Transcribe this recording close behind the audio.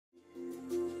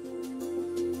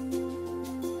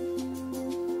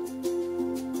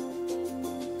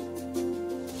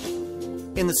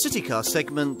In the citycar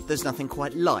segment, there's nothing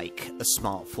quite like a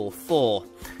smart Forfour.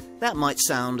 That might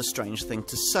sound a strange thing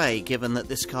to say, given that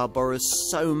this car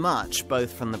borrows so much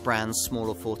both from the brand's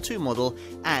smaller Fortwo model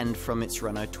and from its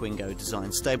Renault Twingo design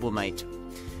stablemate.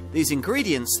 These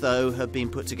ingredients, though, have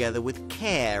been put together with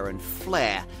care and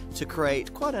flair to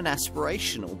create quite an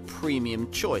aspirational premium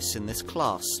choice in this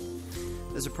class.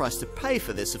 There's a price to pay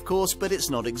for this, of course, but it's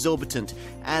not exorbitant,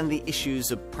 and the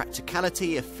issues of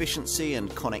practicality, efficiency and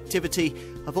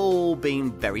connectivity have all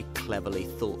been very cleverly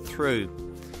thought through.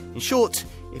 In short,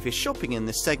 if you're shopping in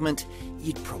this segment,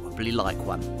 you'd probably like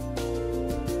one.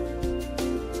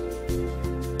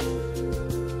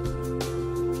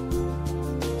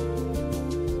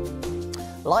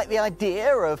 Like the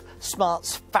idea of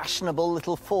Smart's fashionable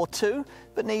little Fortwo,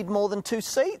 but need more than 2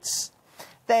 seats?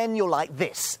 Then you'll like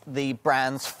this, the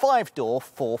brand's 5-door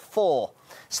Forfour.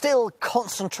 Still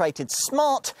concentrated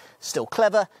smart, still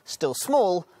clever, still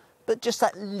small, but just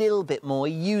that little bit more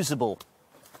usable.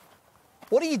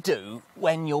 What do you do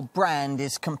when your brand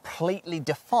is completely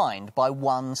defined by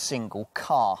one single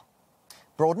car?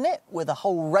 Broaden it with a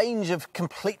whole range of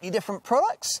completely different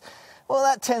products? Well,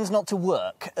 that tends not to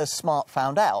work, as Smart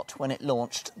found out when it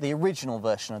launched the original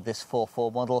version of this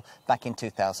Forfour model back in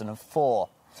 2004.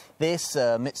 This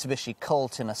Mitsubishi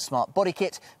Colt in a smart body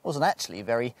kit wasn't actually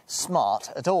very smart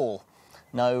at all.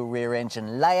 No rear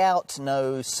engine layout,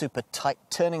 no super tight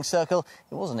turning circle,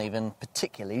 it wasn't even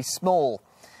particularly small.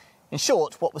 In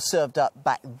short, what was served up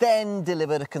back then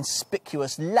delivered a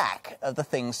conspicuous lack of the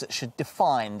things that should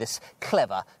define this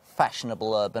clever,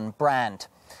 fashionable urban brand.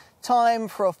 Time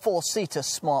for a 4-seater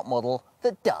smart model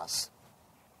that does.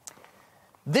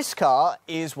 This car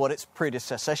is what its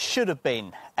predecessor should have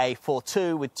been, a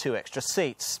Fortwo with 2 extra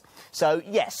seats. So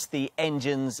yes, the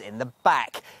engine's in the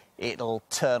back. It'll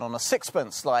turn on a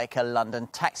sixpence like a London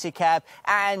taxi cab,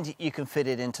 and you can fit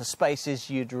it into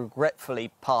spaces you'd regretfully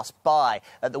pass by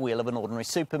at the wheel of an ordinary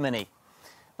Super Mini.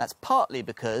 That's partly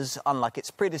because, unlike its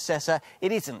predecessor,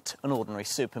 it isn't an ordinary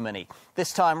Super Mini.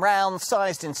 This time round,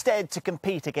 sized instead to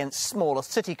compete against smaller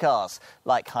city cars,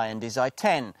 like Hyundai's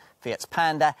i10, Fiat's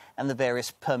Panda, and the various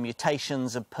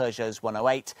permutations of Peugeot's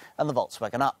 108 and the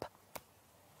Volkswagen Up.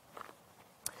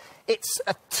 It's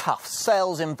a tough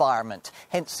sales environment,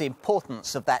 hence the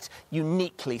importance of that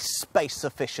uniquely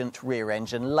space-efficient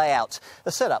rear-engine layout,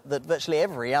 a setup that virtually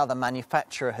every other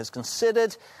manufacturer has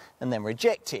considered and then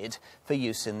rejected for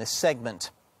use in this segment.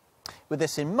 With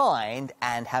this in mind,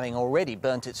 and having already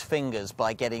burnt its fingers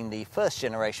by getting the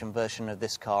first-generation version of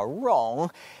this car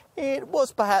wrong, it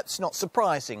was perhaps not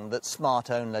surprising that smart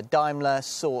owner Daimler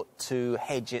sought to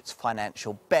hedge its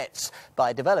financial bets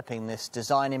by developing this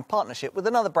design in partnership with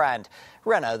another brand,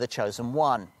 Renault, the chosen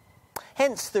one.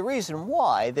 Hence the reason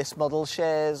why this model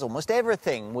shares almost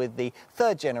everything with the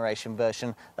third-generation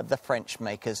version of the French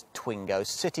maker's Twingo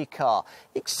city car,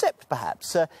 except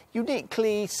perhaps a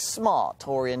uniquely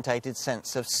smart-orientated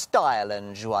sense of style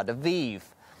and joie de vivre.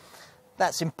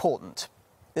 That's important.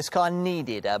 This car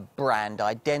needed a brand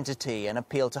identity and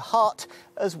appeal to heart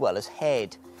as well as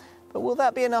head. But will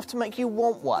that be enough to make you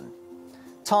want one?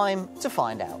 Time to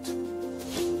find out.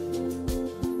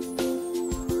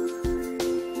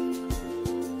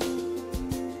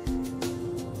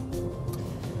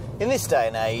 In this day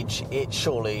and age, it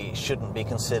surely shouldn't be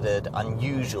considered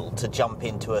unusual to jump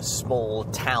into a small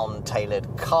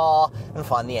town-tailored car and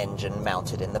find the engine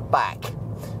mounted in the back.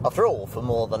 After all, for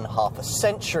more than half a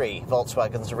century,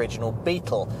 Volkswagen's original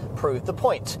Beetle proved the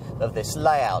point of this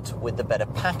layout, with the better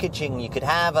packaging you could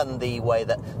have and the way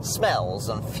that smells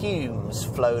and fumes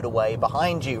flowed away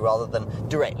behind you rather than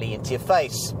directly into your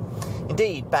face.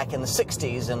 Indeed, back in the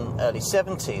 60s and early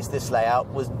 70s, this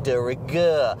layout was de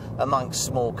rigueur amongst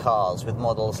small cars, with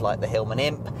models like the Hillman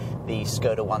Imp, the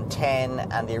Skoda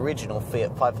 110 and the original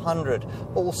Fiat 500,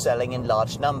 all selling in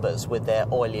large numbers with their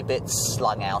oily bits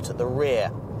slung out at the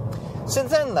rear.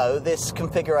 Since then, though, this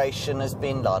configuration has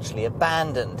been largely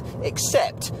abandoned,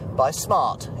 except by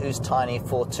Smart, whose tiny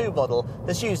Fortwo model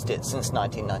has used it since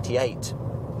 1998.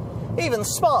 Even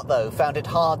Smart, though, found it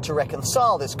hard to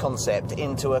reconcile this concept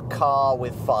into a car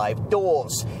with 5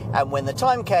 doors, and when the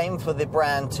time came for the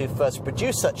brand to first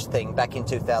produce such a thing back in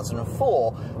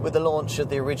 2004, with the launch of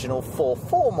the original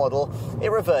Forfour model,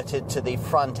 it reverted to the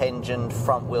front-engined,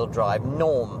 front-wheel drive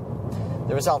norm.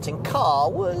 The resulting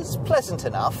car was pleasant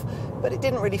enough, but it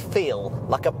didn't really feel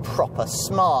like a proper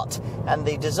Smart, and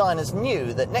the designers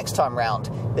knew that next time round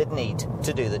they'd need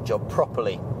to do the job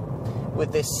properly.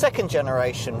 With this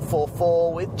second-generation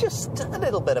Forfour, with just a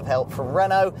little bit of help from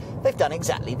Renault, they've done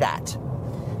exactly that.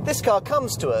 This car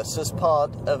comes to us as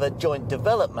part of a joint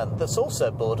development that's also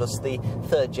brought us the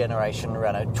third generation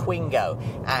Renault Twingo,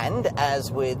 and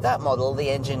as with that model,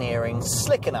 the engineering's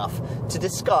slick enough to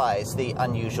disguise the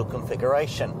unusual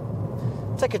configuration.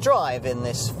 Take a drive in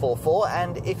this Forfour,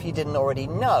 and if you didn't already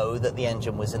know that the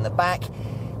engine was in the back,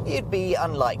 you'd be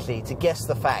unlikely to guess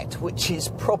the fact, which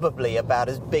is probably about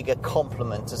as big a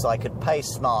compliment as I could pay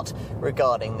Smart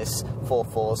regarding this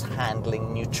Forfour's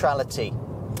handling neutrality.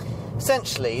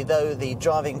 Essentially, though the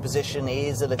driving position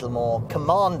is a little more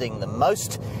commanding than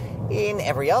most, in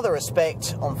every other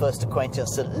respect, on first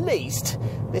acquaintance at least,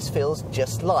 this feels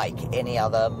just like any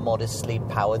other modestly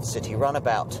powered city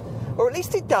runabout. Or at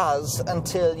least it does,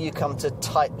 until you come to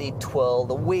tightly twirl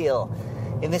the wheel.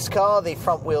 In this car, the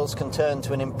front wheels can turn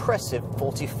to an impressive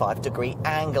 45-degree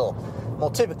angle.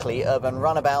 More typically, urban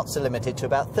runabouts are limited to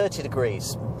about 30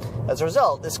 degrees. As a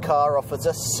result, this car offers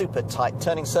a super tight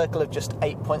turning circle of just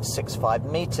 8.65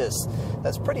 metres.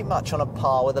 That's pretty much on a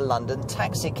par with a London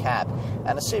taxi cab,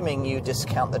 and assuming you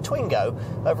discount the Twingo,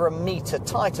 over a metre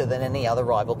tighter than any other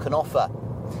rival can offer.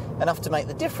 Enough to make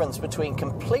the difference between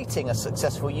completing a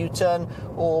successful U-turn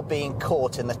or being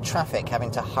caught in the traffic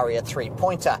having to hurry a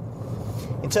three-pointer.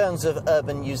 In terms of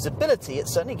urban usability, it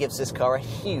certainly gives this car a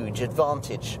huge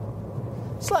advantage.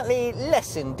 Slightly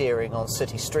less endearing on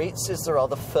city streets is the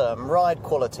rather firm ride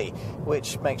quality,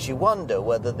 which makes you wonder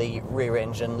whether the rear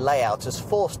engine layout has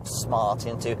forced Smart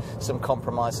into some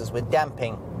compromises with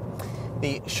damping.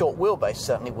 The short wheelbase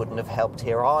certainly wouldn't have helped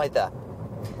here either.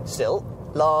 Still,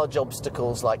 large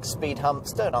obstacles like speed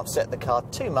humps don't upset the car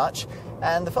too much,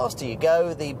 and the faster you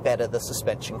go, the better the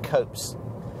suspension copes.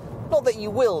 Not that you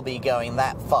will be going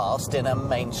that fast in a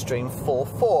mainstream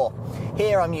 4.4.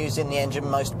 Here I'm using the engine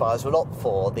most buyers will opt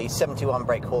for, the 71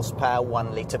 brake horsepower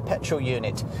 1 litre petrol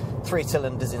unit. 3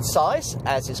 cylinders in size,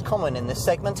 as is common in this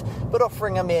segment, but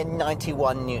offering a mere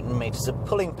 91 newton metres of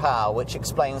pulling power, which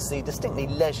explains the distinctly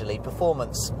leisurely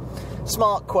performance.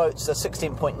 Smart quotes a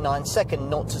 16.9 second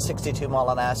 0 to 62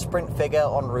 mph sprint figure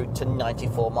en route to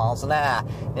 94 miles an hour,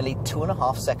 nearly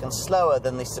 2.5 seconds slower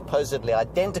than the supposedly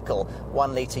identical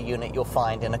 1 litre unit you'll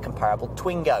find in a comparable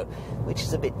Twingo, which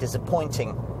is a bit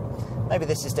disappointing. Maybe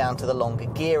this is down to the longer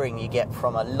gearing you get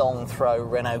from a long throw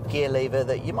Renault gear lever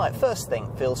that you might first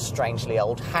think feels strangely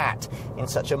old hat in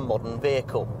such a modern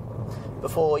vehicle,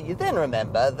 before you then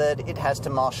remember that it has to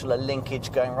marshal a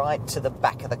linkage going right to the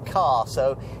back of the car,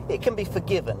 so it can be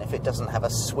forgiven if it doesn't have a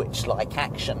switch-like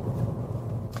action.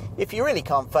 If you really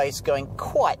can't face going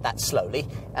quite that slowly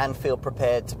and feel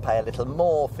prepared to pay a little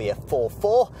more for your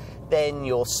 4.4, then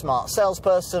your Smart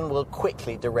salesperson will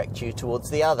quickly direct you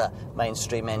towards the other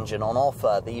mainstream engine on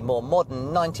offer, the more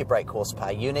modern 90 brake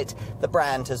horsepower unit the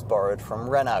brand has borrowed from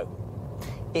Renault.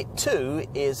 It too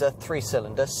is a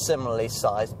 3-cylinder, similarly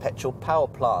sized petrol power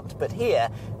plant, but here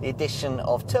the addition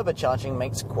of turbocharging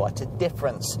makes quite a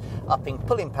difference, upping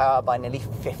pulling power by nearly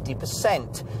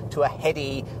 50% to a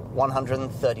heady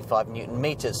 135 newton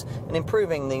meters, and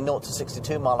improving the 0 to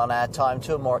 62 mph time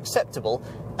to a more acceptable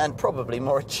and probably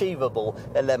more achievable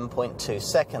 11.2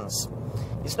 seconds.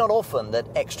 It's not often that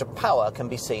extra power can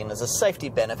be seen as a safety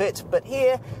benefit, but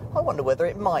here I wonder whether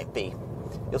it might be.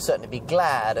 You'll certainly be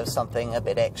glad of something a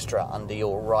bit extra under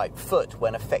your right foot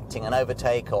when effecting an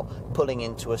overtake or pulling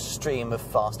into a stream of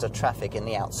faster traffic in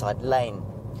the outside lane.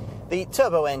 The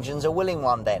turbo engine's a willing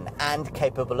one then, and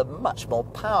capable of much more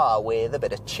power with a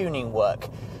bit of tuning work.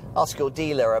 Ask your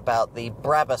dealer about the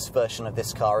Brabus version of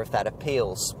this car if that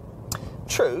appeals.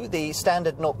 True, the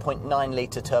standard 0.9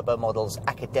 litre turbo model's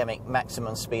academic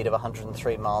maximum speed of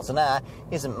 103 miles an hour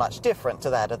isn't much different to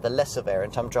that of the lesser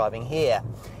variant I'm driving here,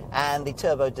 and the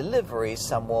turbo delivery is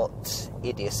somewhat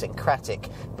idiosyncratic,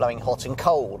 blowing hot and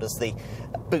cold as the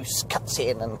boost cuts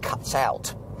in and cuts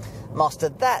out. Master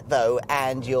that though,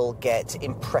 and you'll get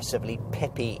impressively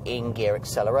peppy in-gear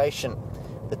acceleration.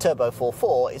 The Turbo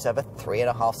 4.4 is over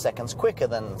 3.5 seconds quicker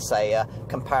than, say, a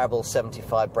comparable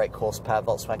 75 brake horsepower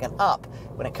Volkswagen Up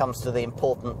when it comes to the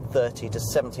important 30 to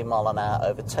 70 mile an hour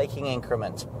overtaking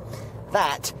increment.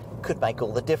 That could make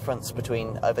all the difference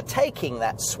between overtaking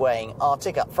that swaying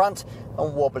Arctic up front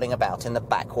and wobbling about in the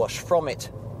backwash from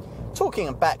it. Talking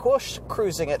of backwash,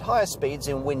 cruising at higher speeds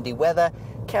in windy weather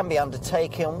can be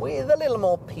undertaken with a little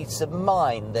more peace of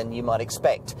mind than you might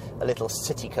expect a little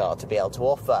city car to be able to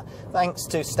offer, thanks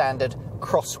to standard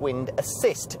crosswind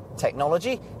assist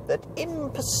technology that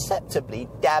imperceptibly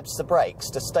dabs the brakes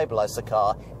to stabilise the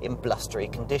car in blustery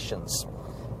conditions.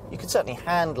 You can certainly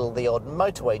handle the odd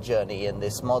motorway journey in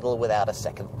this model without a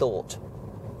second thought.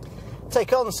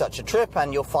 Take on such a trip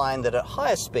and you'll find that at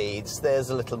higher speeds there's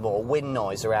a little more wind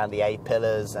noise around the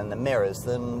A-pillars and the mirrors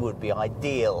than would be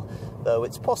ideal, though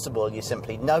it's possible you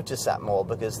simply notice that more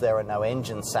because there are no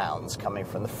engine sounds coming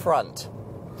from the front.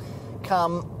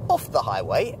 Come off the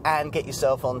highway and get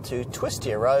yourself onto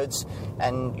twistier roads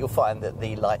and you'll find that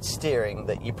the light steering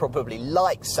that you probably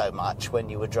liked so much when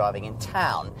you were driving in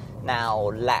town now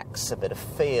lacks a bit of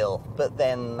feel, but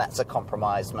then that's a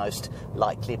compromise most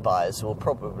likely buyers will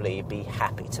probably be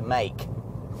happy to make.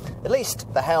 At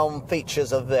least the helm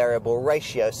features a variable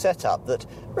ratio setup that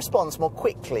responds more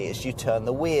quickly as you turn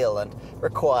the wheel and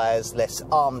requires less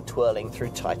arm twirling through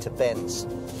tighter bends.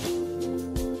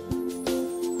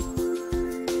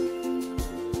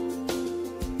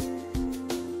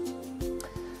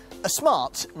 A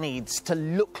Smart needs to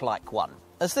look like one,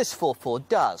 as this Forfour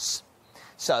does.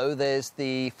 So there's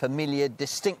the familiar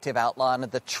distinctive outline of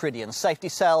the tritium safety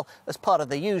cell as part of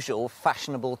the usual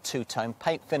fashionable two-tone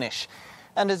paint finish,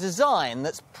 and a design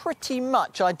that's pretty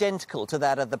much identical to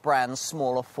that of the brand's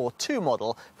smaller Fortwo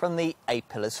model from the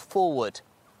A-pillars forward.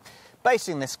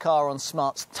 Basing this car on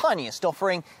Smart's tiniest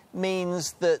offering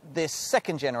means that this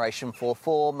second generation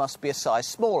Forfour must be a size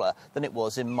smaller than it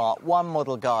was in Mark I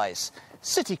model guise,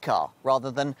 citycar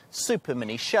rather than super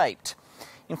mini shaped.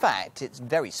 In fact, it's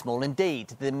very small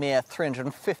indeed, the mere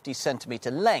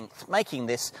 350cm length, making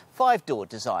this 5-door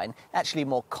design actually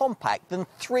more compact than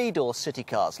 3-door city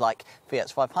cars like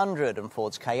Fiat's 500 and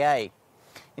Ford's Ka.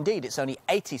 Indeed, it's only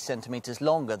 80cm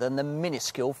longer than the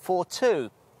minuscule Fortwo.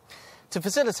 To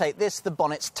facilitate this, the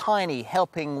bonnet's tiny,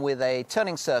 helping with a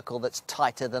turning circle that's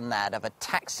tighter than that of a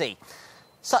taxi.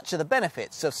 Such are the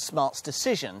benefits of Smart's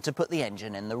decision to put the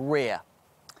engine in the rear.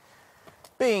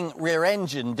 Being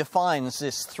rear-engine defines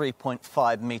this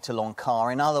 3.5-metre-long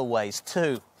car in other ways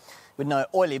too. With no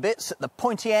oily bits at the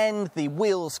pointy end, the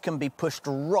wheels can be pushed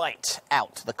right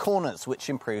out to the corners, which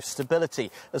improves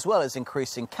stability, as well as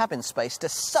increasing cabin space to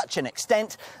such an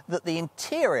extent that the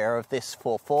interior of this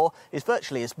Forfour is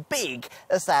virtually as big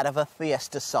as that of a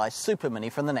Fiesta-sized Super Mini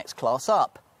from the next class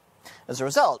up. As a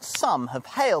result, some have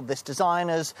hailed this design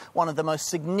as one of the most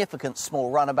significant small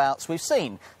runabouts we've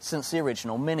seen since the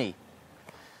original Mini.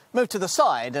 Move to the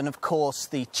side and of course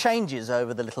the changes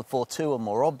over the little Fortwo are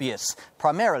more obvious,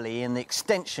 primarily in the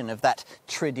extension of that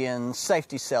tritium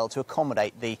safety cell to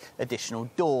accommodate the additional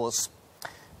doors.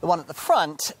 The one at the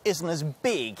front isn't as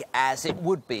big as it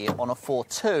would be on a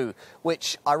Fortwo,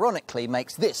 which ironically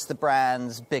makes this the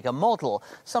brand's bigger model,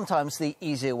 sometimes the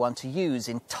easier one to use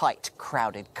in tight,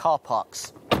 crowded car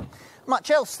parks.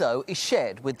 Much else, though, is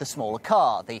shared with the smaller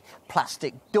car, the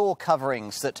plastic door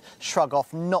coverings that shrug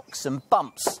off knocks and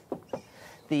bumps,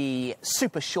 the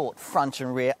super short front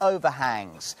and rear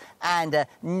overhangs, and a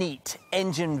neat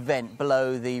engine vent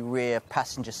below the rear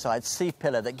passenger side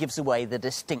C-pillar that gives away the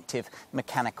distinctive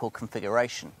mechanical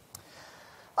configuration.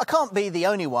 I can't be the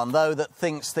only one, though, that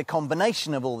thinks the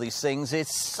combination of all these things is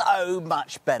so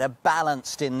much better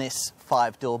balanced in this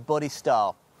 5-door body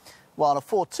style. While a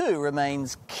Fortwo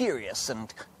remains curious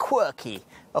and quirky,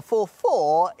 a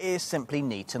Forfour is simply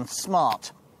neat and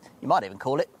smart. You might even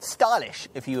call it stylish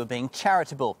if you were being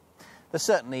charitable. There's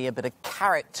certainly a bit of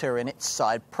character in its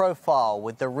side profile,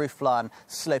 with the roofline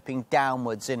sloping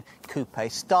downwards in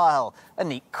coupe style, a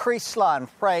neat crease line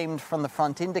framed from the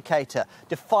front indicator,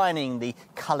 defining the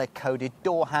colour-coded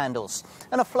door handles,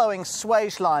 and a flowing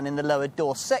swage line in the lower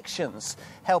door sections,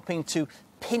 helping to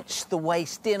pinch the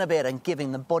waist in a bit and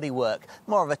giving the bodywork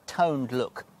more of a toned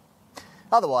look.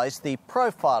 Otherwise, the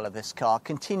profile of this car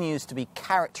continues to be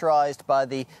characterised by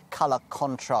the colour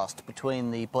contrast between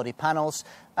the body panels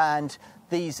and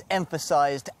these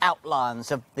emphasised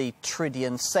outlines of the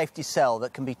tritium safety cell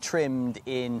that can be trimmed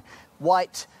in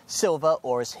white, silver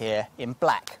or, as here, in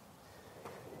black.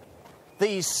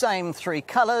 These same three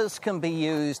colours can be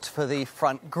used for the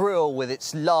front grille with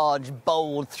its large,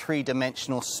 bold,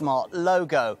 three-dimensional Smart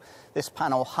logo. This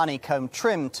panel honeycomb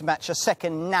trimmed to match a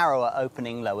second, narrower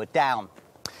opening lower down.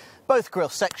 Both grille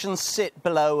sections sit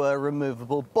below a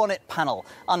removable bonnet panel,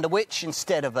 under which,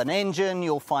 instead of an engine,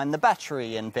 you'll find the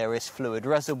battery and various fluid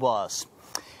reservoirs.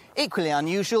 Equally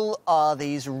unusual are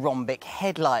these rhombic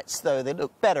headlights, though they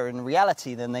look better in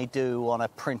reality than they do on a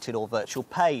printed or virtual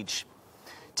page.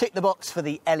 Tick the box for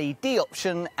the LED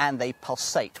option and they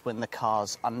pulsate when the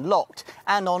car's unlocked.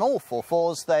 And on all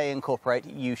Forfours they incorporate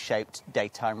U-shaped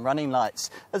daytime running lights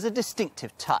as a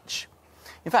distinctive touch.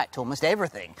 In fact, almost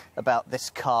everything about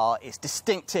this car is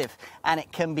distinctive, and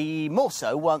it can be more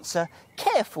so once a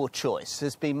careful choice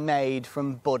has been made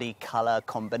from body colour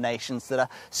combinations that are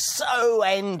so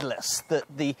endless that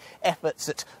the efforts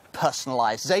at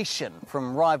personalisation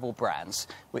from rival brands,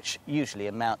 which usually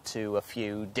amount to a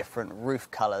few different roof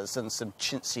colours and some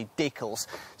chintzy decals,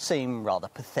 seem rather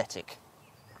pathetic.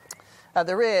 At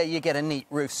the rear you get a neat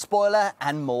roof spoiler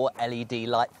and more LED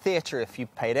light theatre if you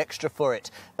paid extra for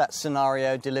it. That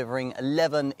scenario delivering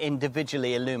 11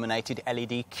 individually illuminated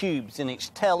LED cubes in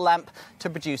each tail lamp to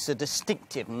produce a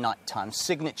distinctive nighttime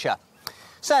signature.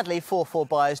 Sadly, Forfour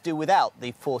buyers do without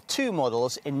the Fortwo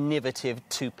model's innovative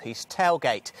two-piece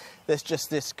tailgate. There's just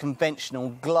this conventional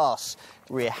glass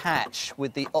rear hatch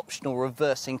with the optional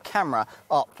reversing camera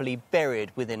artfully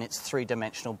buried within its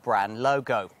three-dimensional brand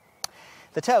logo.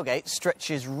 The tailgate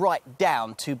stretches right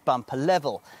down to bumper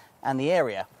level and the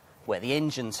area where the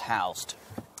engine's housed.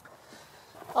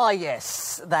 Ah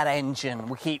yes, that engine.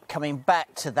 We keep coming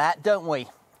back to that, don't we?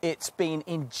 It's been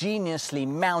ingeniously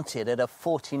mounted at a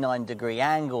 49-degree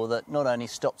angle that not only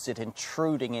stops it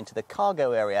intruding into the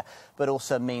cargo area, but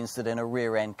also means that in a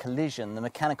rear-end collision, the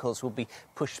mechanicals will be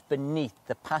pushed beneath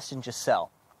the passenger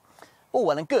cell. All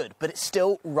well and good, but it's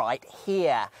still right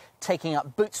here, taking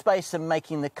up boot space and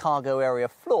making the cargo area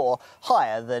floor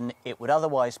higher than it would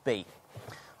otherwise be.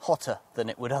 Hotter than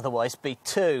it would otherwise be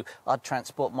too. I'd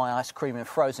transport my ice cream and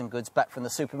frozen goods back from the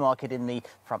supermarket in the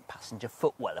front passenger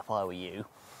footwell if I were you.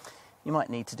 You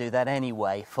might need to do that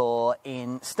anyway, for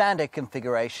in standard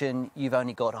configuration you've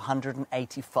only got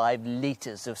 185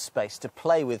 litres of space to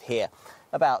play with here,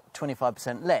 about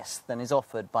 25% less than is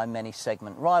offered by many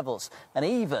segment rivals, and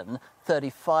even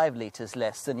 35 litres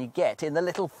less than you get in the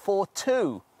little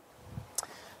Fortwo.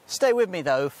 Stay with me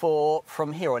though, for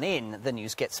from here on in the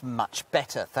news gets much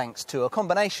better thanks to a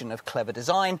combination of clever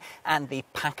design and the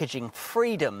packaging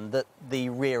freedom that the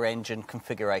rear engine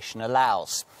configuration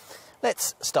allows.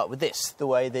 Let's start with this, the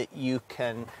way that you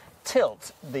can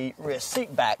tilt the rear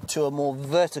seat back to a more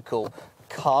vertical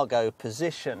cargo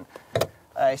position.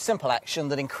 A simple action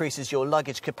that increases your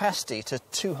luggage capacity to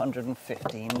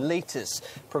 215 litres,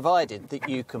 provided that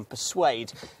you can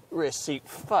persuade rear seat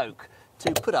folk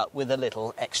to put up with a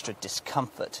little extra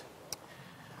discomfort.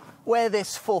 Where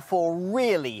this Forfour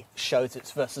really shows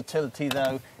its versatility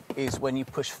though is when you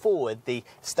push forward the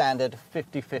standard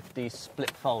 50-50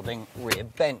 split folding rear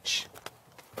bench.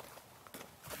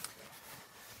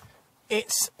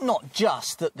 It's not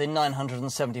just that the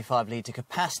 975 litre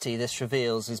capacity this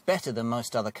reveals is better than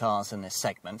most other cars in this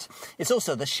segment, it's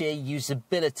also the sheer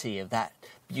usability of that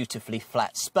beautifully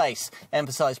flat space,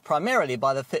 emphasised primarily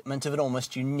by the fitment of an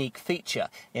almost unique feature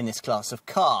in this class of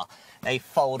car, a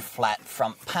fold-flat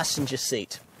front passenger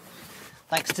seat.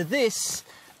 Thanks to this,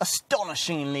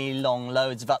 astonishingly long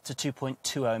loads of up to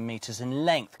 2.20 metres in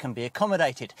length can be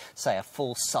accommodated, say a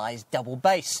full-size double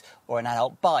base or an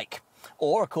adult bike.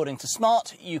 Or, according to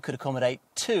Smart, you could accommodate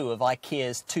two of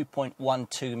IKEA's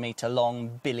 2.12 metre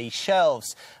long Billy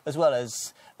shelves, as well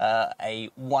as a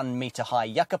 1 metre high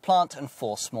yucca plant and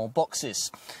 4 small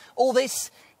boxes. All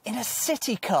this in a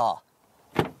city car.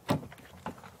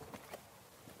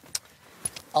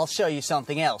 I'll show you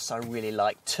something else I really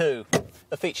like too,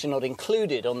 a feature not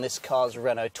included on this car's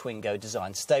Renault Twingo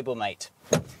design stablemate.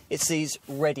 It's these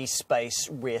ready space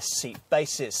rear seat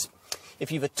bases.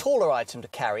 If you've a taller item to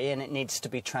carry and it needs to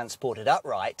be transported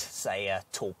upright, say a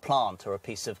tall plant or a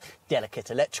piece of delicate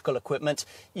electrical equipment,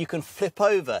 you can flip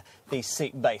over these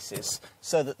seat bases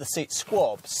so that the seat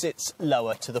squab sits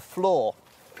lower to the floor.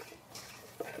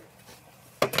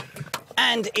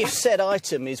 And if said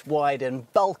item is wide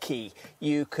and bulky,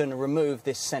 you can remove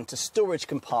this centre storage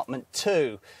compartment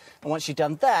too. And once you've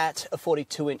done that, a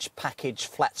 42-inch package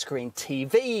flat-screen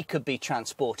TV could be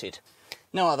transported.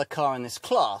 No other car in this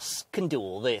class can do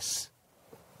all this.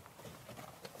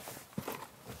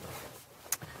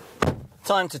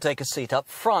 Time to take a seat up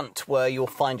front, where you'll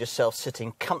find yourself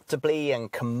sitting comfortably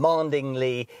and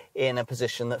commandingly in a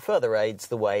position that further aids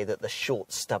the way that the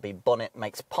short, stubby bonnet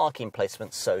makes parking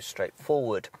placement so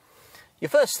straightforward. Your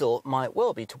first thought might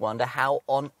well be to wonder how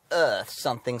on earth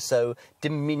something so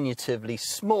diminutively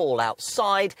small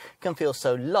outside can feel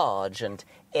so large and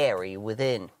airy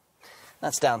within.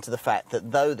 That's down to the fact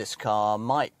that though this car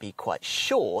might be quite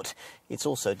short, it's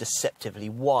also deceptively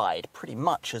wide, pretty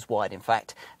much as wide in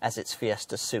fact as its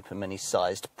Fiesta Super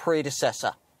Mini-sized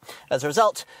predecessor. As a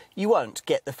result, you won't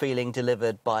get the feeling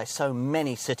delivered by so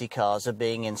many city cars of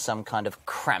being in some kind of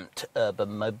cramped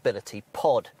urban mobility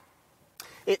pod.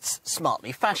 It's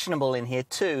smartly fashionable in here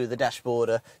too, the dashboard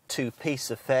a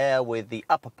two-piece affair with the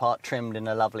upper part trimmed in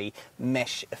a lovely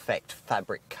mesh effect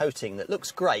fabric coating that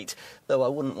looks great, though I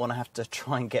wouldn't want to have to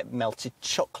try and get melted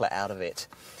chocolate out of it.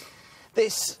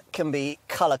 This can be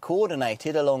colour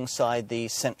coordinated alongside the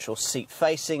central seat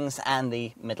facings and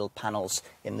the middle panels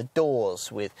in the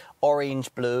doors with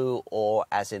orange, blue or,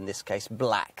 as in this case,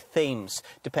 black themes,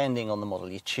 depending on the model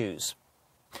you choose.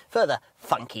 Further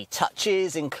funky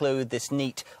touches include this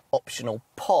neat optional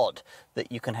pod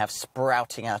that you can have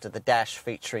sprouting out of the dash,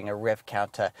 featuring a rev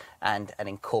counter and an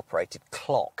incorporated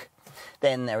clock.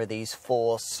 Then there are these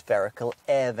 4 spherical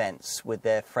air vents with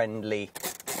their friendly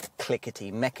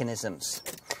clickety mechanisms,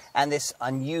 and this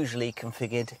unusually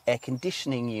configured air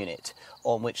conditioning unit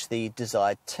on which the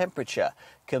desired temperature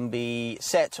can be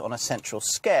set on a central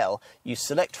scale you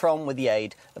select from with the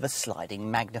aid of a sliding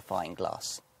magnifying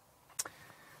glass.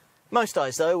 Most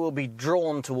eyes, though, will be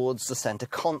drawn towards the centre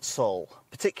console,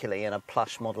 particularly in a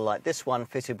plush model like this one,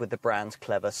 fitted with the brand's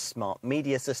clever smart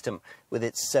media system, with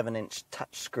its 7-inch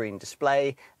touchscreen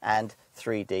display and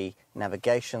 3D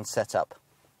navigation setup.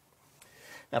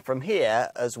 Now from here,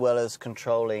 as well as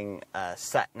controlling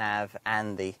sat-nav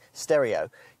and the stereo,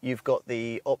 you've got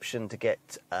the option to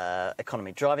get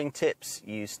economy driving tips,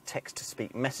 use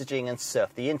text-to-speak messaging and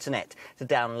surf the internet, to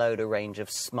download a range of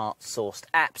smart-sourced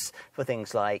apps for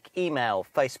things like email,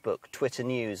 Facebook, Twitter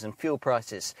news and fuel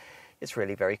prices. It's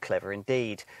really very clever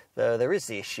indeed, though there is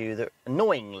the issue that,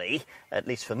 annoyingly, at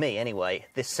least for me anyway,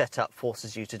 this setup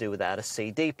forces you to do without a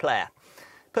CD player.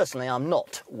 Personally, I'm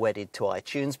not wedded to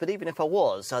iTunes, but even if I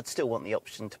was, I'd still want the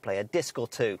option to play a disc or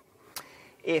two.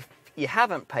 If you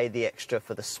haven't paid the extra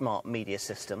for the smart media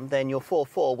system, then your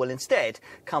Forfour will instead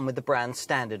come with the brand's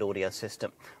standard audio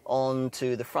system,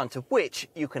 onto the front of which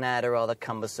you can add a rather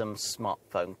cumbersome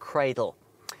smartphone cradle.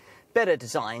 Better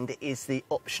designed is the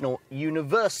optional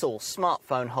universal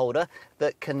smartphone holder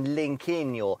that can link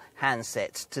in your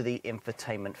handset to the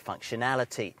infotainment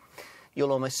functionality.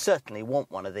 You'll almost certainly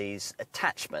want one of these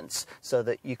attachments so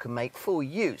that you can make full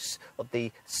use of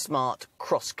the Smart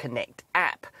Cross Connect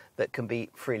app that can be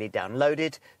freely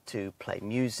downloaded to play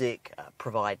music,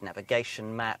 provide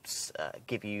navigation maps,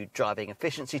 give you driving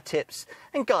efficiency tips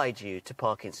and guide you to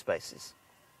parking spaces.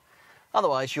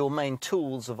 Otherwise, your main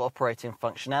tools of operating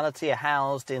functionality are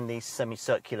housed in the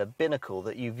semicircular binnacle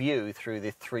that you view through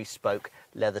the 3-spoke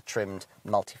leather-trimmed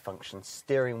multifunction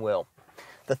steering wheel.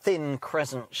 The thin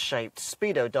crescent-shaped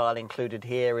speedo dial included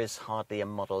here is hardly a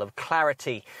model of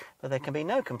clarity, but there can be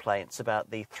no complaints about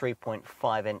the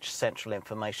 3.5-inch central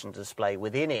information display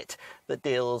within it that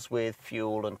deals with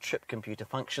fuel and trip computer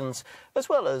functions, as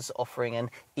well as offering an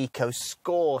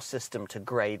eco-score system to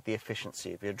grade the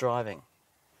efficiency of your driving.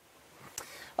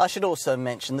 I should also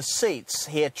mention the seats,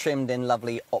 here trimmed in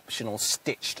lovely optional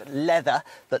stitched leather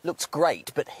that looks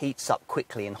great but heats up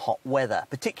quickly in hot weather,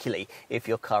 particularly if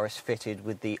your car is fitted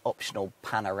with the optional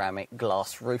panoramic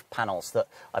glass roof panels that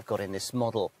I've got in this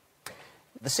model.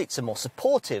 The seats are more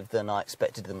supportive than I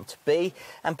expected them to be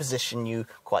and position you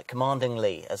quite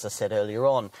commandingly, as I said earlier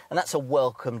on, and that's a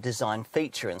welcome design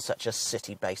feature in such a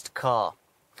city-based car.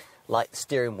 Like the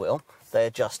steering wheel, they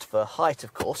adjust for height,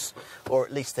 of course, or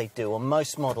at least they do on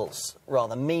most models.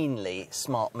 Rather meanly,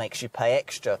 Smart makes you pay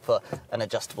extra for an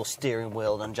adjustable steering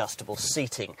wheel and adjustable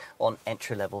seating on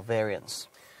entry-level variants.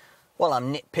 While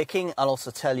I'm nitpicking, I'll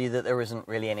also tell you that there isn't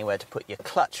really anywhere to put your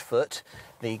clutch foot.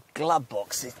 The glove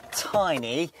box is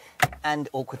tiny and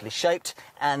awkwardly shaped,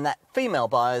 and that female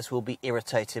buyers will be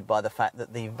irritated by the fact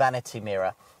that the vanity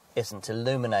mirror isn't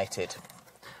illuminated.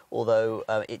 Although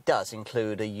it does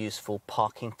include a useful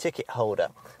parking ticket holder,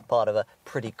 part of a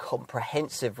pretty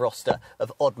comprehensive roster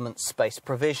of oddment space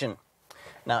provision.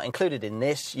 Now, included in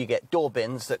this, you get door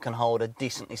bins that can hold a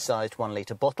decently sized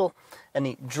 1-litre bottle, a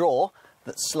neat drawer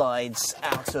that slides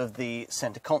out of the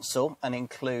centre console and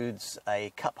includes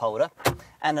a cup holder,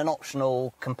 and an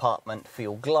optional compartment for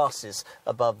your glasses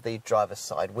above the driver's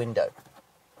side window.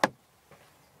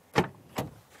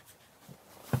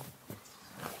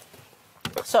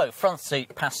 So, front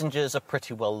seat passengers are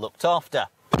pretty well looked after.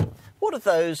 What of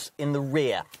those in the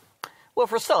rear? Well,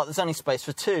 for a start, there's only space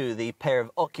for 2, the pair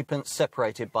of occupants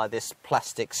separated by this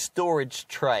plastic storage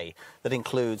tray that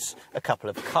includes a couple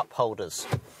of cup holders.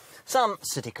 Some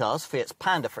city cars, Fiat's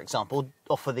Panda for example,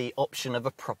 offer the option of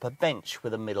a proper bench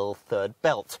with a middle third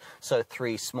belt, so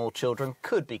 3 small children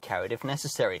could be carried if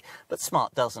necessary, but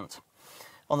Smart doesn't.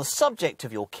 On the subject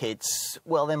of your kids,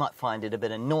 well, they might find it a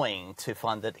bit annoying to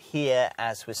find that here,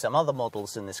 as with some other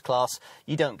models in this class,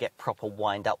 you don't get proper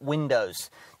wind-up windows,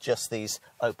 just these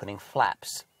opening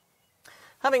flaps.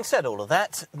 Having said all of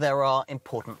that, there are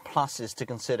important pluses to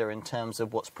consider in terms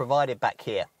of what's provided back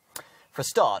here. For a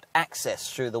start,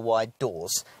 access through the wide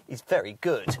doors is very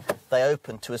good. They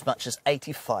open to as much as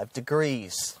 85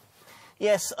 degrees.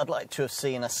 Yes, I'd like to have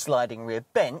seen a sliding rear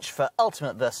bench for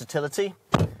ultimate versatility,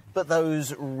 But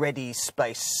those ready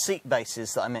space seat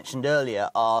bases that I mentioned earlier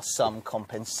are some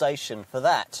compensation for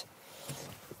that,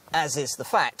 as is the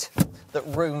fact that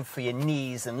room for your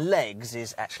knees and legs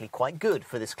is actually quite good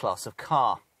for this class of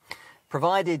car.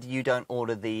 Provided you don't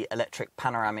order the electric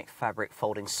panoramic fabric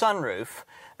folding sunroof,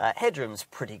 headroom's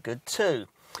pretty good too,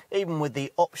 even with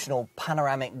the optional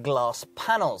panoramic glass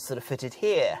panels that are fitted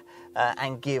here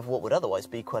and give what would otherwise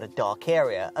be quite a dark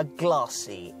area a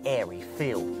glassy, airy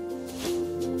feel.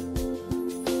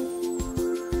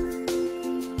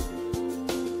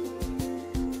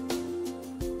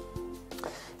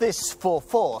 This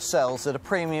Forfour sells at a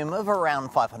premium of around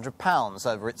 £500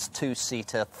 over its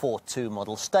two-seater Fortwo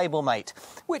model stablemate,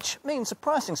 which means a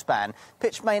pricing span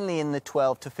pitched mainly in the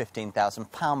 £12,000 to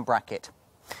 £15,000 bracket.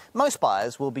 Most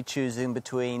buyers will be choosing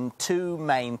between two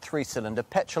main three-cylinder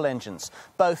petrol engines,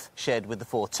 both shared with the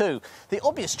Fortwo. The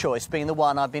obvious choice being the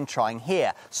one I've been trying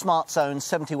here, Smart's own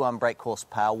 71 brake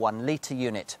horsepower 1 litre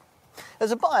unit.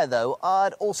 As a buyer, though,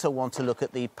 I'd also want to look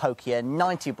at the pokier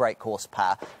 90 brake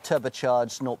horsepower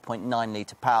turbocharged 0.9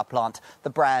 litre power plant the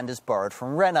brand has borrowed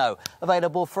from Renault,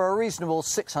 available for a reasonable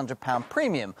 £600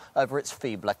 premium over its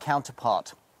feebler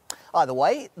counterpart. Either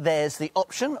way, there's the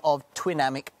option of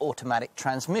twinamic automatic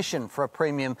transmission for a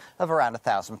premium of around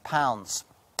 £1,000.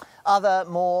 Other,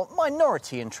 more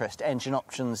minority interest engine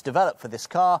options developed for this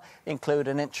car include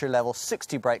an entry-level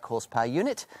 60 brake horsepower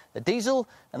unit, a diesel,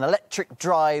 an electric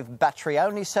drive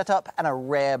battery-only setup and a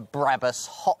rare Brabus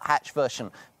hot hatch version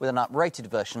with an uprated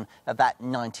version of that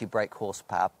 90 brake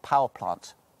horsepower power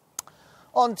plant.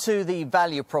 On to the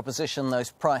value proposition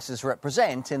those prices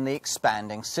represent in the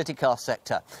expanding city car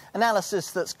sector.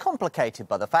 Analysis that's complicated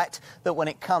by the fact that when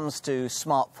it comes to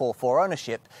smart Forfour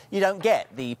ownership, you don't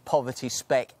get the poverty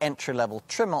spec entry-level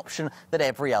trim option that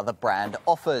every other brand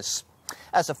offers.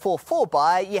 As a Forfour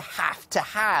buyer, you have to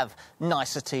have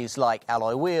niceties like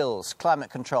alloy wheels, climate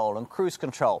control and cruise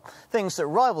control, things that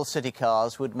rival city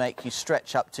cars would make you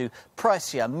stretch up to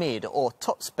pricier mid or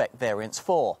top spec variants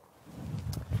for.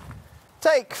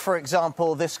 Take, for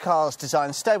example, this car's design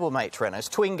stablemate,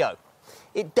 Renault Twingo.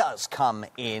 It does come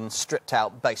in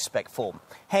stripped-out base spec form,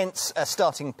 hence a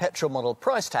starting petrol model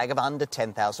price tag of under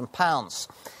 £10,000.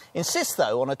 Insist,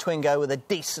 though, on a Twingo with a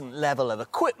decent level of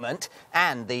equipment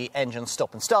and the engine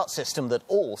stop and start system that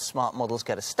all smart models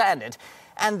get as standard,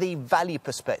 and the value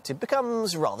perspective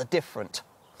becomes rather different.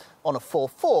 On a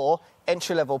 4.4,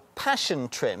 entry-level Passion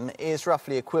trim is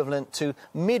roughly equivalent to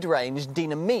mid-range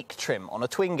Dynamique trim on a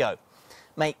Twingo.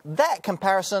 Make that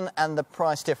comparison and the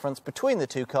price difference between the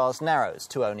two cars narrows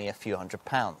to only a few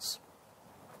 £100s.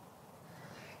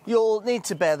 You'll need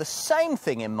to bear the same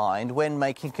thing in mind when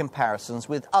making comparisons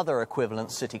with other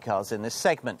equivalent city cars in this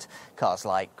segment. Cars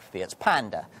like Fiat's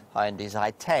Panda, Hyundai's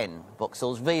i10,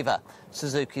 Vauxhall's Viva,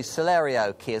 Suzuki's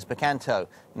Celerio, Kia's Picanto,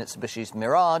 Mitsubishi's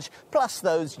Mirage, plus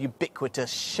those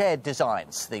ubiquitous shared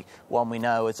designs. The one we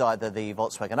know as either the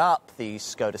Volkswagen Up, the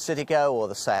Skoda Citigo or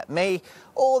the Seat Mii,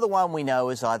 or the one we know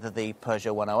as either the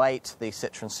Peugeot 108, the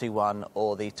Citroën C1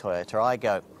 or the Toyota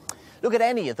Aygo. Look at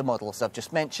any of the models I've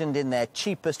just mentioned in their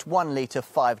cheapest 1 litre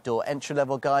 5-door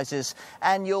entry-level guises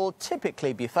and you'll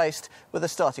typically be faced with a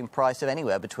starting price of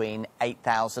anywhere between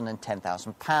 £8,000 and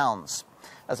 £10,000.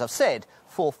 As I've said,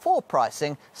 4.4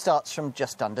 pricing starts from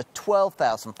just under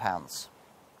 £12,000.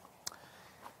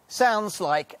 Sounds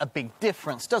like a big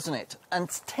difference, doesn't it?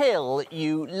 Until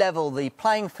you level the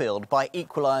playing field by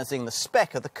equalising the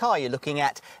spec of the car you're looking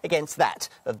at against that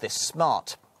of this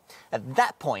Smart. At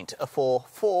that point, a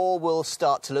 4.4 will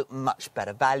start to look much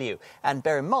better value. And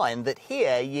bear in mind that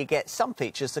here you get some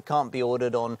features that can't be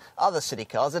ordered on other city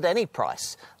cars at any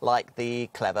price, like the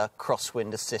clever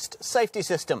crosswind assist safety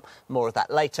system. More of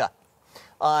that later.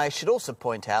 I should also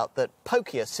point out that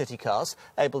pokier city cars,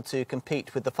 able to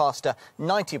compete with the faster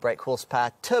 90 brake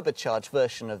horsepower turbocharged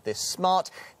version of this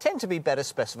Smart, tend to be better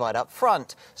specified up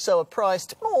front, so are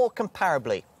priced more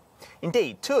comparably.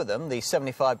 Indeed, two of them, the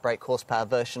 75 brake horsepower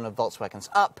version of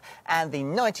Volkswagen's Up and the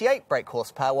 98 brake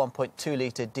horsepower 1.2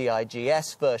 litre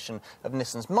DIGS version of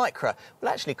Nissan's Micra, will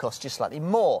actually cost you slightly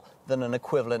more than an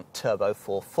equivalent turbo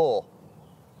 4.4.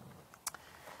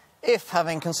 If,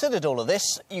 having considered all of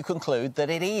this, you conclude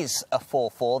that it is a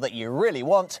 4.4 that you really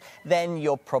want, then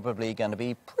you're probably going to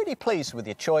be pretty pleased with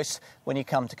your choice when you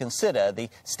come to consider the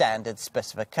standard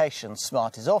specifications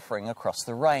Smart is offering across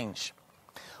the range.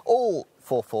 All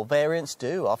 4.4 variants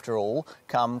do, after all,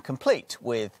 come complete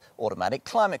with automatic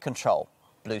climate control,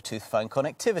 Bluetooth phone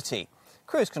connectivity,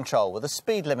 cruise control with a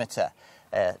speed limiter,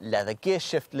 a leather gear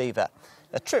shift lever,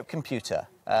 a trip computer,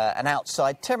 an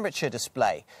outside temperature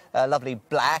display, a lovely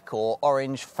black or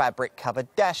orange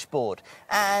fabric-covered dashboard,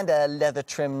 and a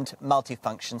leather-trimmed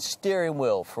multifunction steering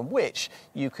wheel from which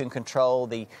you can control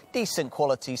the decent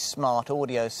quality smart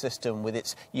audio system with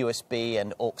its USB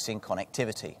and aux-in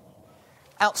connectivity.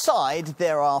 Outside,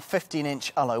 there are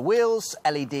 15-inch alloy wheels,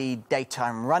 LED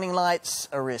daytime running lights,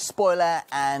 a rear spoiler,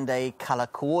 and a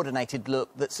colour-coordinated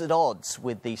look that's at odds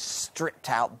with the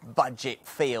stripped-out budget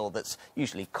feel that's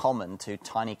usually common to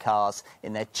tiny cars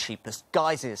in their cheapest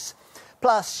guises.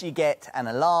 Plus, you get an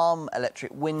alarm,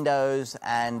 electric windows,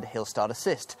 and hill start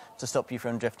assist to stop you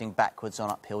from drifting backwards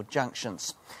on uphill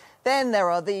junctions. Then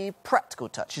there are the practical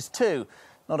touches too.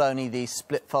 Not only the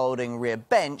split-folding rear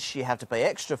bench you have to pay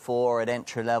extra for at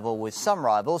entry level with some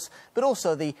rivals, but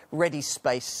also the ready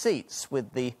space seats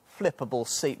with the flippable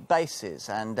seat bases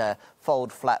and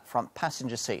fold flat front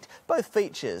passenger seat, both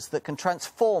features that can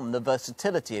transform the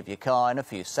versatility of your car in a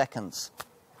few seconds.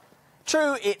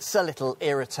 True, it's a little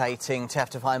irritating to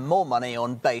have to find more money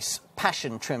on base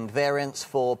passion-trimmed variants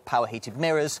for power-heated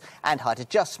mirrors and height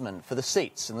adjustment for the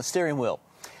seats and the steering wheel.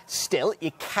 Still,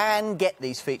 you can get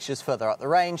these features further up the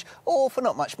range or for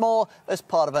not much more as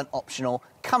part of an optional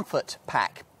comfort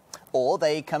pack. Or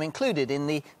they come included in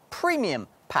the premium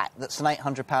pack that's an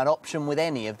 £800 option with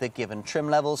any of the given trim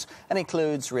levels and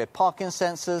includes rear parking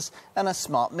sensors and a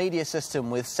smart media system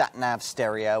with sat-nav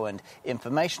stereo and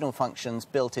informational functions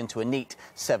built into a neat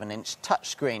 7-inch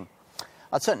touchscreen.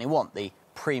 I'd certainly want the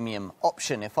premium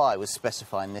option if I was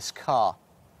specifying this car.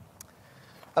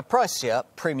 A pricier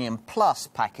Premium Plus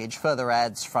package further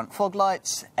adds front fog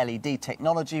lights, LED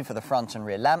technology for the front and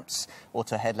rear lamps,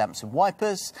 auto headlamps and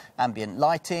wipers, ambient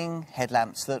lighting,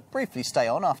 headlamps that briefly stay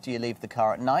on after you leave the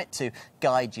car at night to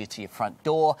guide you to your front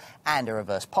door, and a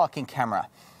reverse parking camera.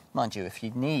 Mind you, if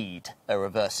you need a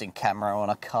reversing camera on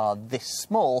a car this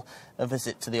small, a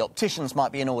visit to the opticians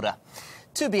might be in order.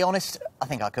 To be honest, I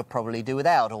think I could probably do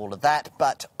without all of that,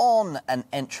 but on an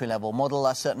entry-level model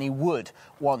I certainly would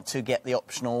want to get the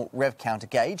optional rev counter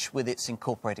gauge with its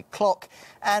incorporated clock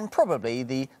and probably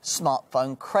the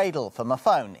smartphone cradle for my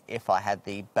phone if I had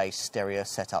the base stereo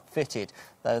setup fitted,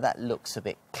 though that looks a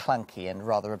bit clunky and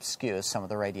rather obscures some of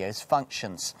the radio's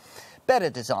functions. Better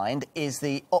designed is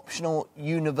the optional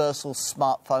universal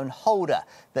smartphone holder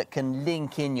that can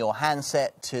link in your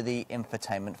handset to the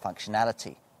infotainment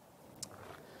functionality.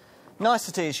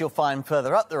 Niceties you'll find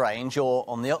further up the range or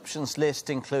on the options list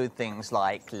include things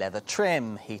like leather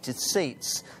trim, heated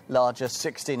seats, larger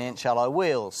 16-inch alloy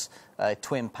wheels, a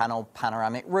twin-panel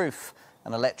panoramic roof,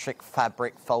 an electric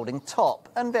fabric folding top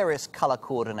and various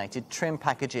colour-coordinated trim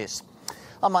packages.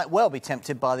 I might well be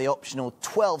tempted by the optional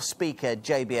 12-speaker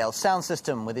JBL sound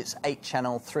system with its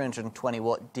 8-channel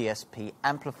 320-watt DSP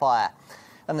amplifier.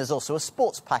 And there's also a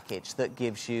sports package that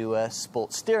gives you a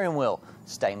sports steering wheel,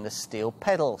 stainless steel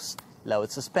pedals,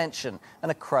 lowered suspension and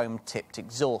a chrome-tipped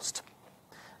exhaust.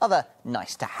 Other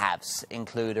nice-to-haves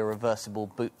include a reversible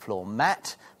boot floor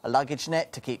mat, a luggage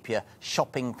net to keep your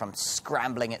shopping from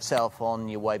scrambling itself on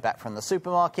your way back from the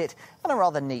supermarket, and a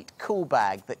rather neat cool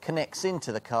bag that connects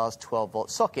into the car's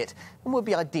 12-volt socket and would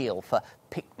be ideal for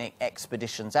picnic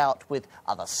expeditions out with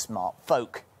other smart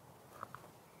folk.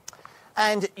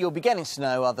 And you'll be getting to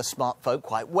know other smart folk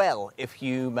quite well if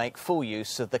you make full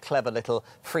use of the clever little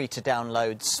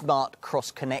free-to-download Smart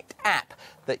Cross Connect app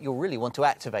that you'll really want to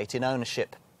activate in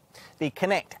ownership. The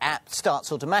Connect app starts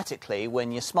automatically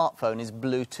when your smartphone is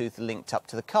Bluetooth linked up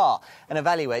to the car and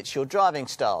evaluates your driving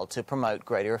style to promote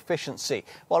greater efficiency,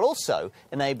 while also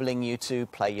enabling you to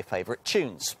play your favourite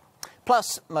tunes.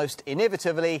 Plus, most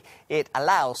innovatively, it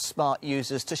allows smart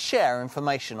users to share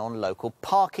information on local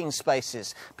parking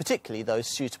spaces, particularly those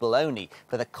suitable only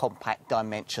for the compact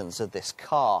dimensions of this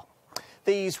car.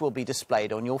 These will be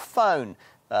displayed on your phone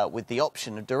with the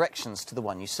option of directions to the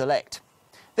one you select.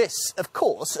 This, of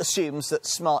course, assumes that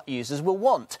smart users will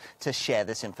want to share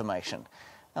this information.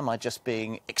 Am I just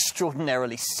being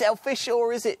extraordinarily selfish,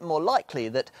 or is it more likely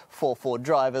that Forfour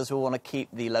drivers will want to keep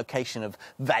the location of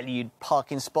valued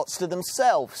parking spots to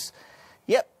themselves?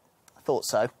 Yep, I thought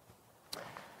so.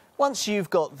 Once you've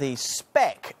got the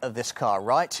spec of this car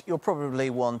right, you'll probably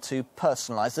want to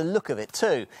personalise the look of it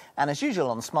too. And as usual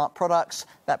on smart products,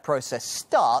 that process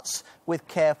starts with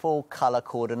careful colour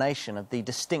coordination of the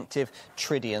distinctive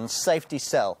Tridion safety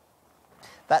cell.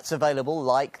 That's available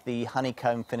like the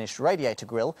honeycomb finished radiator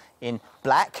grille in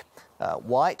black,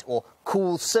 white or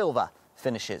cool silver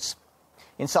finishes.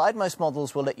 Inside, most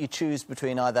models will let you choose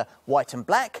between either white and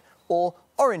black or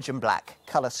orange and black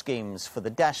colour schemes for the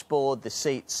dashboard, the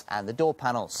seats and the door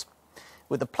panels.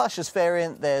 With the plushest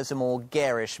variant, there's a more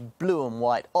garish blue and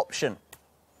white option.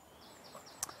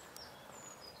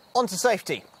 On to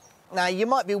safety. Now, you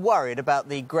might be worried about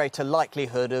the greater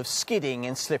likelihood of skidding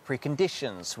in slippery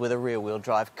conditions with a rear-wheel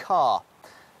drive car.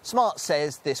 Smart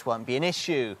says this won't be an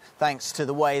issue, thanks to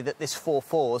the way that this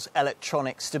Forfour's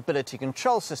electronic stability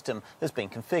control system has been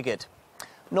configured.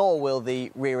 Nor will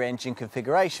the rear engine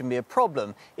configuration be a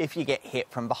problem if you get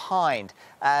hit from behind,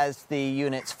 as the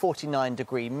unit's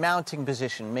 49-degree mounting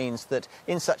position means that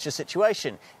in such a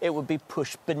situation it would be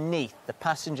pushed beneath the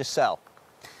passenger cell.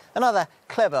 Another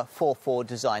clever Forfour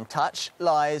design touch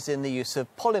lies in the use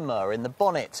of polymer in the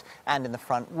bonnet and in the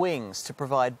front wings to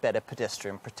provide better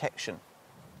pedestrian protection.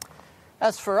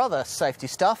 As for other safety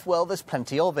stuff, well, there's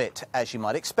plenty of it, as you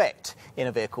might expect, in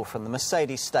a vehicle from the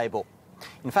Mercedes stable.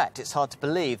 In fact, it's hard to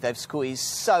believe they've squeezed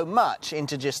so much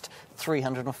into just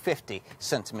 350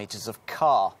 centimetres of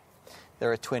car.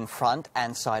 There are twin front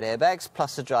and side airbags,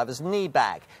 plus a driver's knee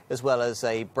bag, as well as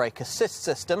a brake assist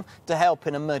system to help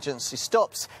in emergency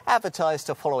stops, advertised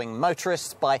to following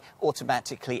motorists by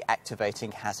automatically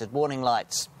activating hazard warning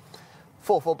lights.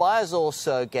 Forfour buyers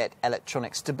also get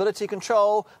electronic stability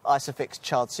control, ISOFIX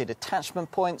child seat attachment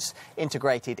points,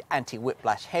 integrated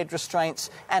anti-whiplash head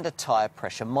restraints and a tyre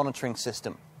pressure monitoring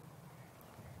system.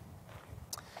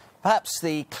 Perhaps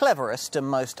the cleverest and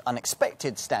most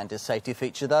unexpected standard safety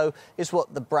feature, though, is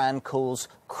what the brand calls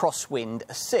crosswind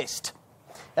assist.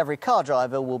 Every car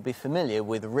driver will be familiar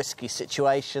with risky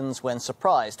situations when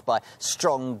surprised by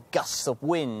strong gusts of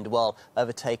wind while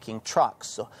overtaking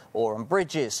trucks or on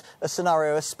bridges, a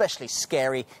scenario especially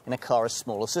scary in a car as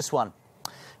small as this one.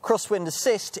 Crosswind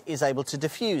Assist is able to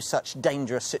diffuse such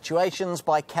dangerous situations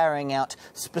by carrying out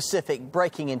specific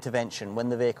braking intervention when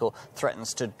the vehicle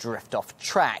threatens to drift off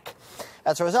track.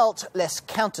 As a result, less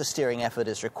counter-steering effort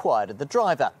is required of the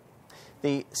driver.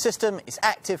 The system is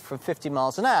active from 50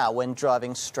 miles an hour when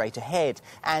driving straight ahead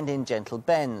and in gentle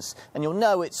bends, and you'll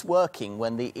know it's working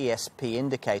when the ESP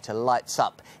indicator lights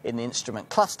up in the instrument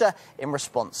cluster in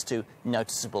response to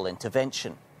noticeable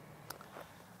intervention.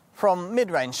 From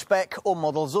mid-range spec, all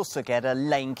models also get a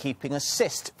lane-keeping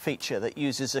assist feature that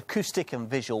uses acoustic and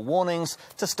visual warnings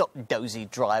to stop dozy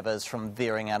drivers from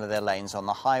veering out of their lanes on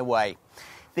the highway.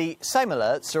 The same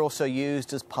alerts are also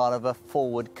used as part of a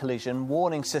forward collision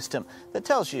warning system that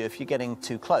tells you if you're getting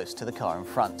too close to the car in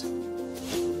front.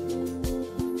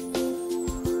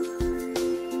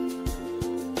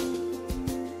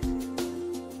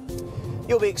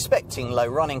 You'll be expecting low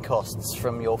running costs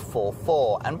from your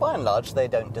Forfour, and by and large they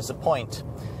don't disappoint.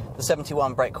 The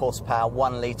 71 brake horsepower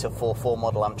 1 litre Forfour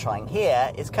model I'm trying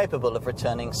here is capable of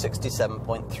returning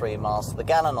 67.3 miles to the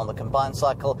gallon on the combined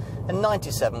cycle and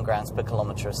 97 grams per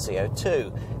kilometre of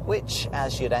CO2, which,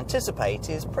 as you'd anticipate,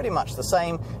 is pretty much the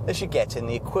same as you get in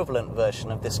the equivalent version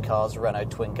of this car's Renault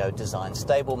Twingo design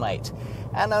stablemate,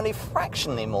 and only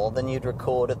fractionally more than you'd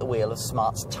record at the wheel of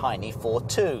Smart's tiny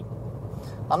Fortwo.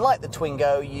 Unlike the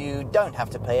Twingo, you don't have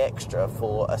to pay extra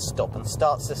for a stop and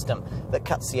start system that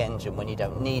cuts the engine when you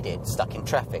don't need it, stuck in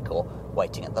traffic or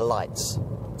waiting at the lights.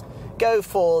 Go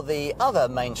for the other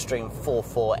mainstream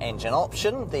Forfour engine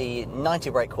option, the 90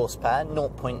 brake horsepower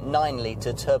 0.9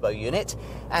 litre turbo unit,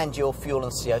 and your fuel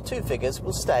and CO2 figures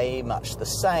will stay much the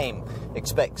same.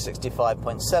 Expect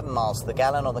 65.7 miles to the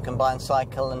gallon on the combined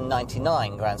cycle and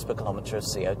 99 grams per kilometre of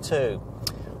CO2.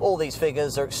 All these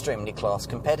figures are extremely class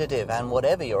competitive, and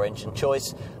whatever your engine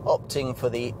choice, opting for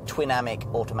the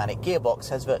Twinamic automatic gearbox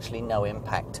has virtually no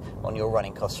impact on your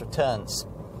running cost returns.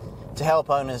 To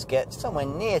help owners get somewhere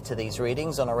near to these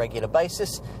readings on a regular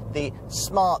basis, the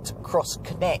Smart Cross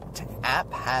Connect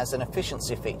app has an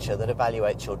efficiency feature that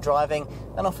evaluates your driving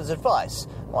and offers advice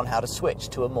on how to switch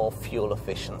to a more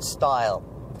fuel-efficient style.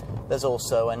 There's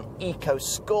also an Eco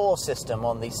Score system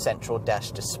on the central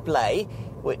dash display,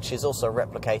 which is also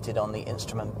replicated on the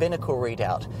instrument binnacle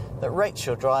readout that rates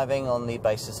your driving on the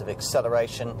basis of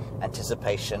acceleration,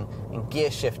 anticipation and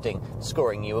gear shifting,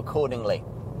 scoring you accordingly.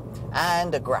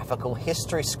 And a graphical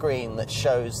history screen that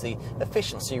shows the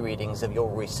efficiency readings of your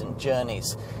recent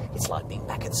journeys. It's like being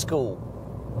back at school.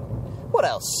 What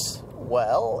else?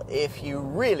 Well, if you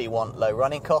really want low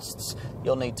running costs,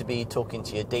 you'll need to be talking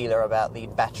to your dealer about the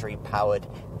battery-powered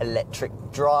electric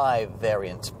drive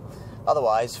variant.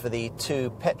 Otherwise, for the two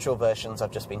petrol versions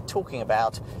I've just been talking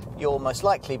about, you'll most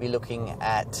likely be looking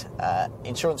at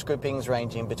insurance groupings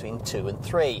ranging between 2 and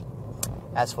 3.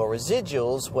 As for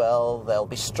residuals, well, they'll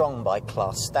be strong by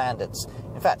class standards.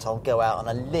 In fact, I'll go out on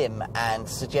a limb and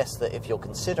suggest that if you're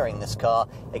considering this car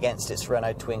against its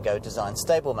Renault Twingo design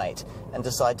stablemate and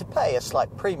decide to pay a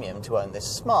slight premium to own this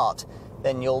Smart,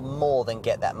 then you'll more than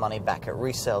get that money back at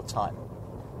resale time.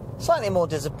 Slightly more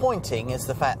disappointing is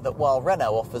the fact that while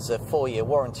Renault offers a 4-year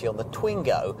warranty on the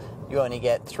Twingo, you only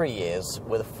get 3 years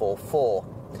with a Forfour.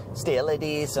 Still, it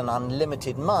is an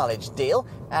unlimited mileage deal,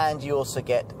 and you also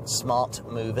get Smart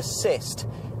Move Assist,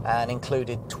 an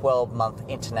included 12-month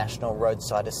international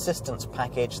roadside assistance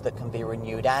package that can be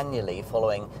renewed annually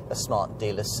following a smart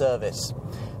dealer service.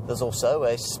 There's also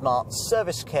a smart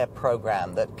service care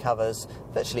program that covers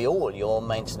virtually all your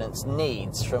maintenance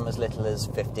needs from as little as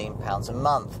 £15 a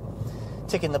month.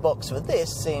 Ticking the box for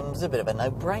this seems a bit of a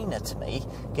no-brainer to me,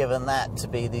 given that to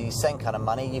be the same kind of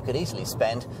money you could easily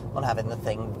spend on having the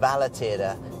thing valeted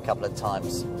a couple of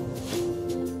times.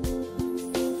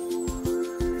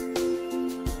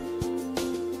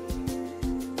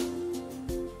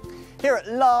 Here at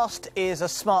last is a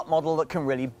smart model that can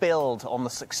really build on the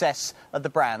success of the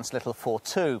brand's little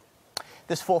Fortwo.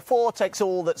 This Forfour takes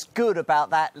all that's good about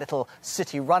that little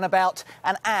city runabout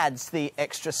and adds the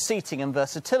extra seating and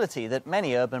versatility that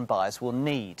many urban buyers will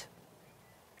need.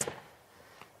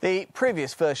 The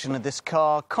previous version of this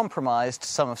car compromised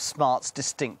some of Smart's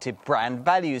distinctive brand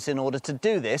values in order to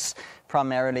do this,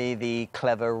 primarily the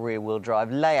clever rear-wheel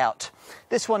drive layout.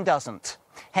 This one doesn't.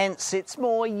 Hence its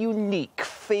more unique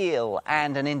feel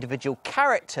and an individual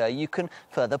character you can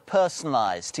further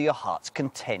personalise to your heart's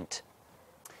content.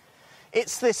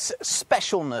 It's this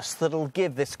specialness that'll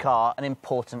give this car an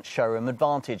important showroom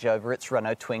advantage over its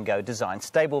Renault Twingo design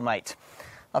stablemate.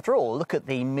 After all, look at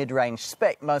the mid-range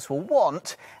spec most will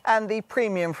want, and the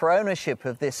premium for ownership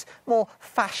of this more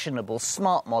fashionable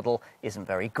smart model isn't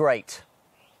very great.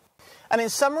 And in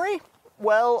summary,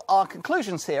 well, our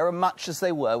conclusions here are much as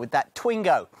they were with that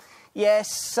Twingo.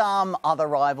 Yes, some other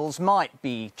rivals might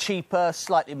be cheaper,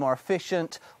 slightly more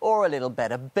efficient, or a little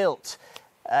better built.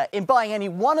 In buying any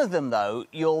one of them, though,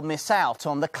 you'll miss out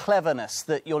on the cleverness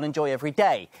that you'll enjoy every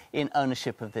day in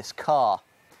ownership of this car.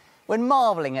 When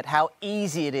marvelling at how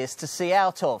easy it is to see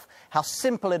out of, how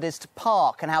simple it is to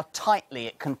park, and how tightly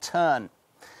it can turn.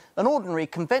 An ordinary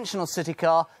conventional city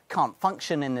car can't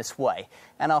function in this way,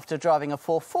 and after driving a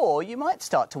Forfour, you might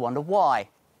start to wonder why.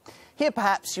 Here,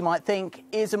 perhaps, you might think,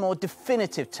 is a more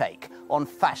definitive take on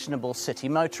fashionable city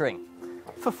motoring.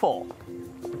 Forfour.